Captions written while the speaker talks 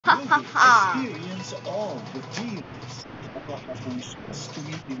Experience all the feels. Mas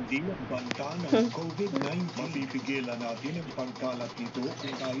tumitindi ang banta ng COVID-19. Mapipigilan natin ang pagkalat nito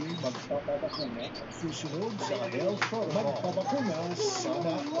kung tayo'y magpapabakuna at susunod sa health protocol. Magpabakuna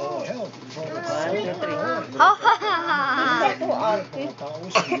sana all health protocol.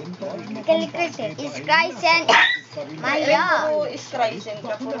 Is Krysen Maya? Is Krysen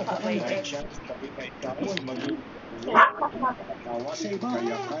ka po na Safe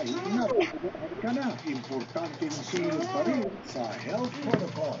kaya kahit ka na, importanteng sulong pa rin sa health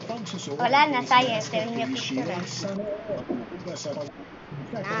protocol. Pagsusunod Wala na, science. Pero niya picture.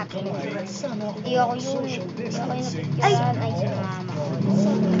 sana Hindi ako yun. Ako yung napicturean. Ay, si mama.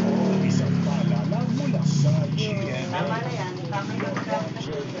 Isang paalala mula sa GM. Tama na yan. Tama na yan.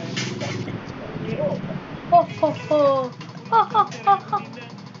 Ho, ho, ho. Ho, ho, ho, ho.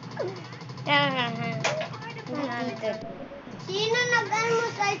 Sino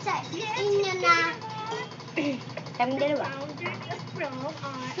nag-almusal sa inyo na? Kami dalawa.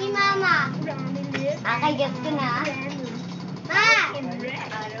 Si Mama. Gets ko na. Ma!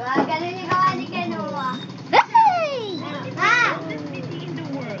 Ganun yung gawa ni Kenoa. Hey! Ma!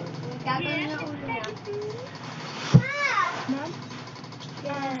 Gagawin yung ulo niya. Ma!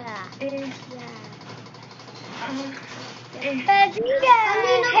 Padinga!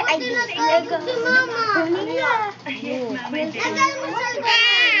 Ay, sinasabi si Mama. Padinga! Nag-almusal ka na.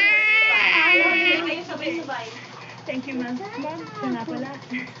 Kayo sabay-sabay. Thank you, ma'am. Ma'am, siya nga pala.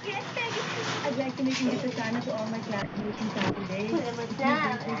 Yes, thank you. I'd like to make you to sana to all my classmates on Saturday. It's my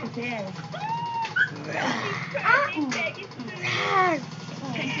birthday to Ted.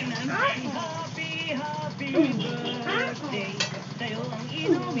 Thank you, ma'am. Happy birthday. Sa'yo ang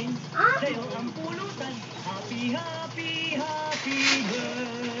inumin. Sa'yo ang pulutan. Happy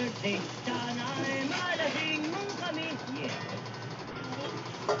birthday. Sana ay malasing mo kami. Yeah.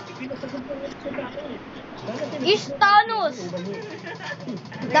 Is Thanos!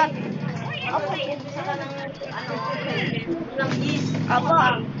 That... Ng is.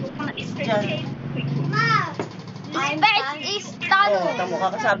 Apa? Diyan. Space is Oo, Thanos! tamo ka.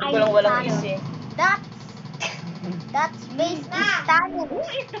 Kasabi ko lang walang is eh. That space is Thanos! Who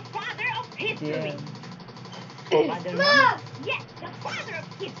is the father of history? Father Ma! Yes, the father of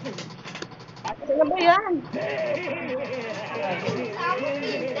history. Ano ba yan?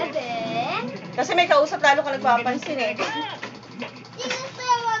 Kasi may kausap lalo ka nagpapansin eh.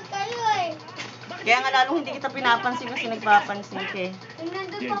 Sinasawag kayo eh. Kaya nga lalong hindi kita pinapansin kasi nagpapansin ka eh.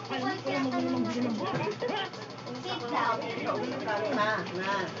 Nandun pa po kayo tinatanong sa sit down.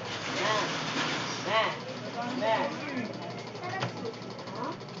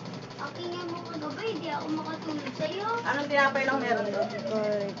 Aking nga mga gabay, hindi ako makatulog sa'yo. Anong tinapay lang meron doon?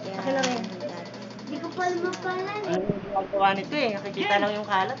 Akin lang eh. Hindi ko pa mapalan eh. Ano yung gawa nito eh? Nakikita lang yung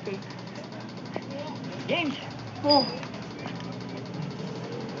kalat eh. James! Oh,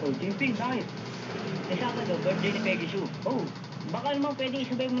 Oh, JP, bakit? Sa Sabado, birthday ni Peggy Sue. Oh, baka naman pwedeng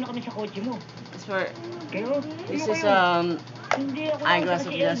isabay mo na kami sa kotse mo. this for, Kayo? this Ano is kayo? Hindi ako eyeglass nakasama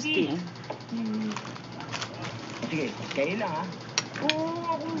of si LB. Justin. Sige, kayo lang ha. Oo,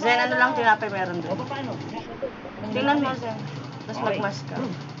 ako Zen, ano lang tinapay meron O, doon? paano? Tingnan mo, Zen. Tapos mag-mask ka.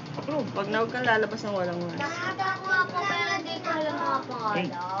 Approve. Huwag na huwag kang lalabas ng walang mask. Nakakata ko nga po kaya hindi ko alam mga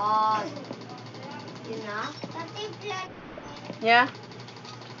pangalan. Yun na? Pati flag. Yeah?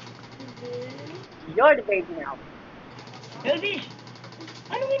 You're the baby now. Elvis!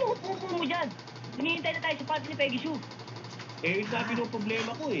 Anong inuupo mo dyan? Hinihintay na tayo sa party ni Peggy Sue. Eh, sabi ng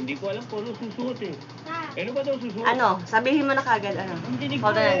problema ko eh. Hindi ko alam kung ano susuot eh. Eh, ano ba daw susuot? Ano? Sabihin mo na kagad, ano? Ang dinig ko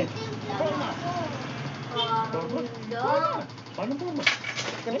Hold on. eh. Forma. Paano po ba?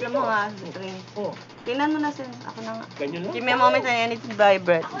 Timpla mo nga, Ring. Oh, Tingnan mo na, Zen. Ako na nga. ganyan lang. Give me a moment and I need to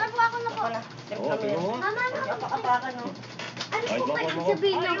vibrate. Ako na po, ako na po. Ako na. Timpla Oo, mo tingnan yan. mo nga. Mama, ano? Apakan mo. Ano Ay, po baka kayo mo.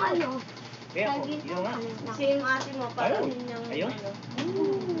 sabihin ng ano? Eh ako, Sabihin yun nga. Kasi yung ate mo, para Ayun. din yung... Ayun. ano,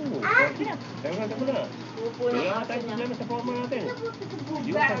 Kaya nga mo na. Upo Wala yung nga ate tayong niya. problema sa forma natin.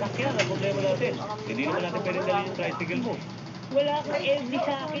 Yung sasakyan ang problema natin. Hindi naman natin pwede dali yung tricycle mo. Wala ka LV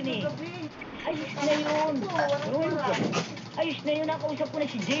sa akin eh. Ayos na yun. Ayos na yun. Nakausap ko na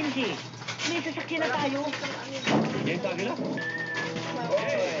si James eh. May sasakyan na tayo. James Aguila?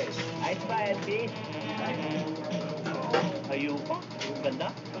 Hey! Ayos ba, Elvis? Ayaw pa. Ganda.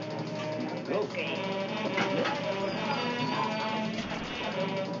 Okay.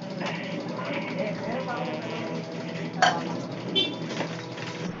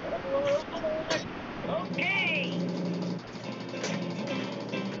 Okay!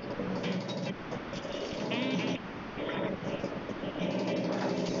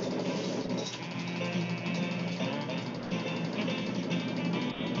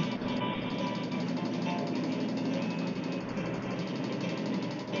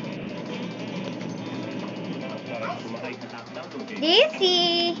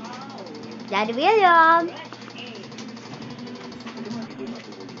 Daisy. Daddy William.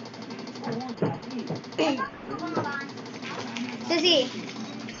 Susie.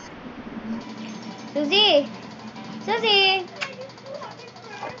 Susie. Susie.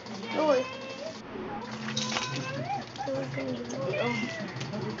 Uy.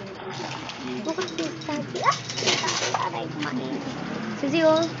 Bukas si Daddy. Aray, kumain. Susie,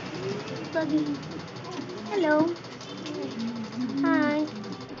 oh. Daddy. Hello. Hi.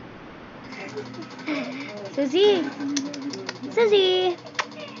 Susie. Susie.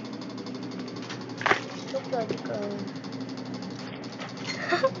 Look, Daddy, girl.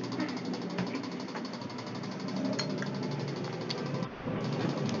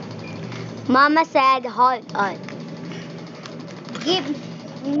 Mama said hold on. Give.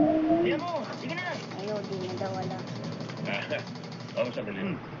 Diyan mo, sige na. Ayaw, di na daw wala. Oo,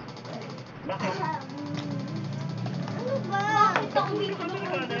 sandali. Bakit? Ano ba?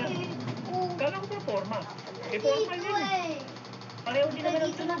 Kala ko ba forma? Eh, formal yun eh. Pareho din naman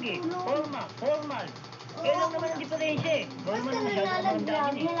ang tunog eh. Forma, formal. Kaya lang naman ang diferensya eh. Normal naman siya sa mga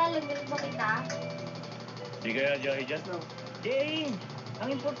dami eh. Nilalagyan ba kita? Di kaya Joey dyan? Jane, ang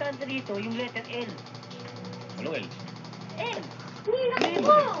importante rito yung letter L. Anong L? L. Libre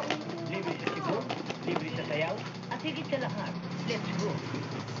ko. Libre sa Cebu, libre sa sayaw, at higit sa lahat, let's go.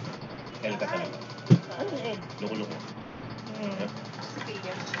 L ka talaga. Anong L? Loko-loko. Hmm.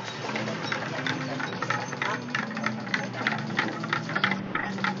 Halika.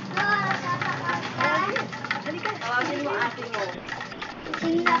 Tawagin mo ate mo.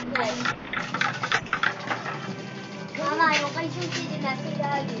 Sinap ko. Mama, yung kay Susie din na si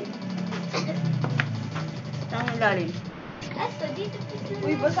Daddy. Saan ang ilalim? Eto, dito sila.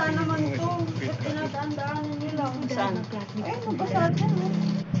 Uy, basa naman to. Ba't dinadaan-daanan niyo lang? Saan? Eh, mabasa dyan, oh.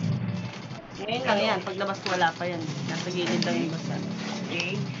 Ngayon lang yan. Paglabas ko wala pa yan. Nasa gilid lang yung basa.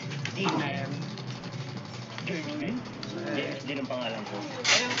 James Dean. James Dean? James Dean ang pangalan ko.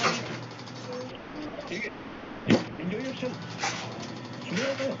 Sige. Enjoy yourself.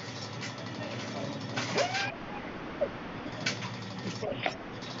 Sumira kayo.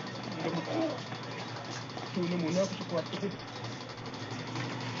 Tuna muna ako sa kwarto ko.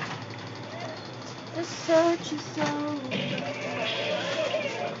 The search is over.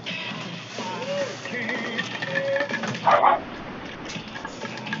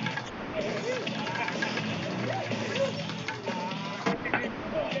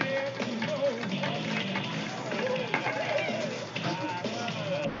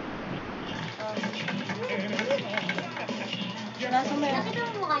 Nasa mo yan? Nakita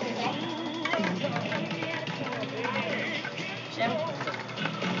mo mukha niya, Dad? Siyempre.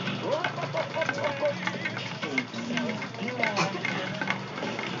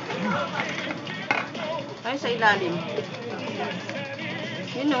 Ay, sa ilalim.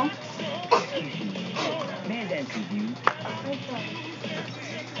 Yun o. May I dance with you?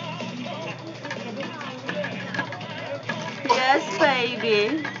 Yes,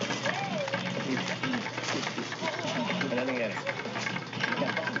 baby. Ano nangyari?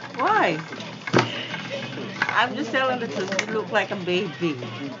 Why? I'm just telling the truth. You look like a baby.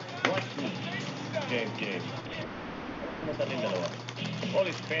 Watch me. James. Ano sa ating dalawa? All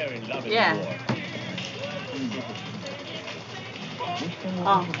is fair in love and Yeah. war.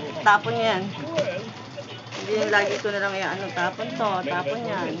 Oh, tapon yan. Well, Hindi yung lagi ko na lang yan. Ano, tapon to, tapon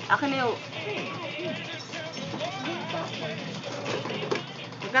yan. Akin na yung...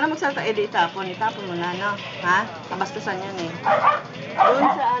 Huwag ka na magsalita, edi itapon. Itapon mo na, no? Ha? Kabastusan yan eh. Doon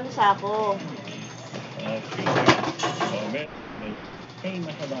sa ano, sako. men. Say,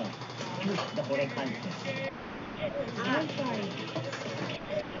 Masaba, choose the correct answer. I'm sorry.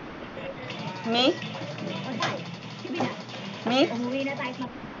 Me? Me? Umuwi na tayo sa...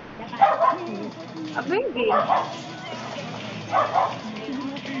 A baby.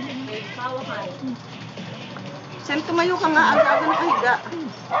 Sen, tumayo ka nga. Aga-aga nakahiga.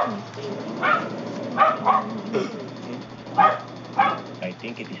 I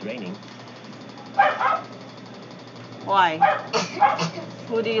think it is raining. Why?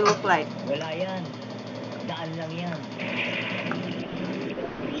 Who do you look like? Wala yan. Daan lang yan.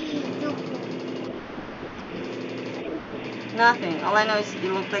 Nothing. All I know is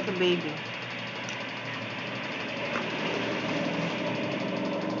you look like a baby.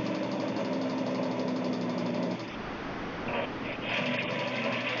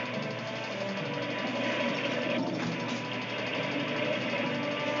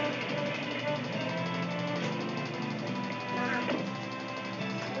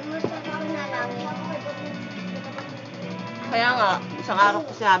 Kaya nga, isang araw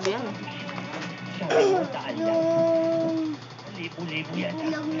ko sinabi yan. Sabi mo, daan lang. libo-libo yan.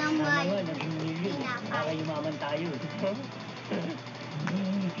 Bulog naman. Naman, naging milyon. Para yumaman tayo.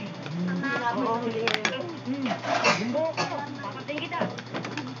 Mama. Bumbo ko, papatayin kita.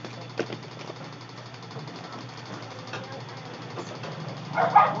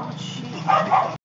 Oh, shit.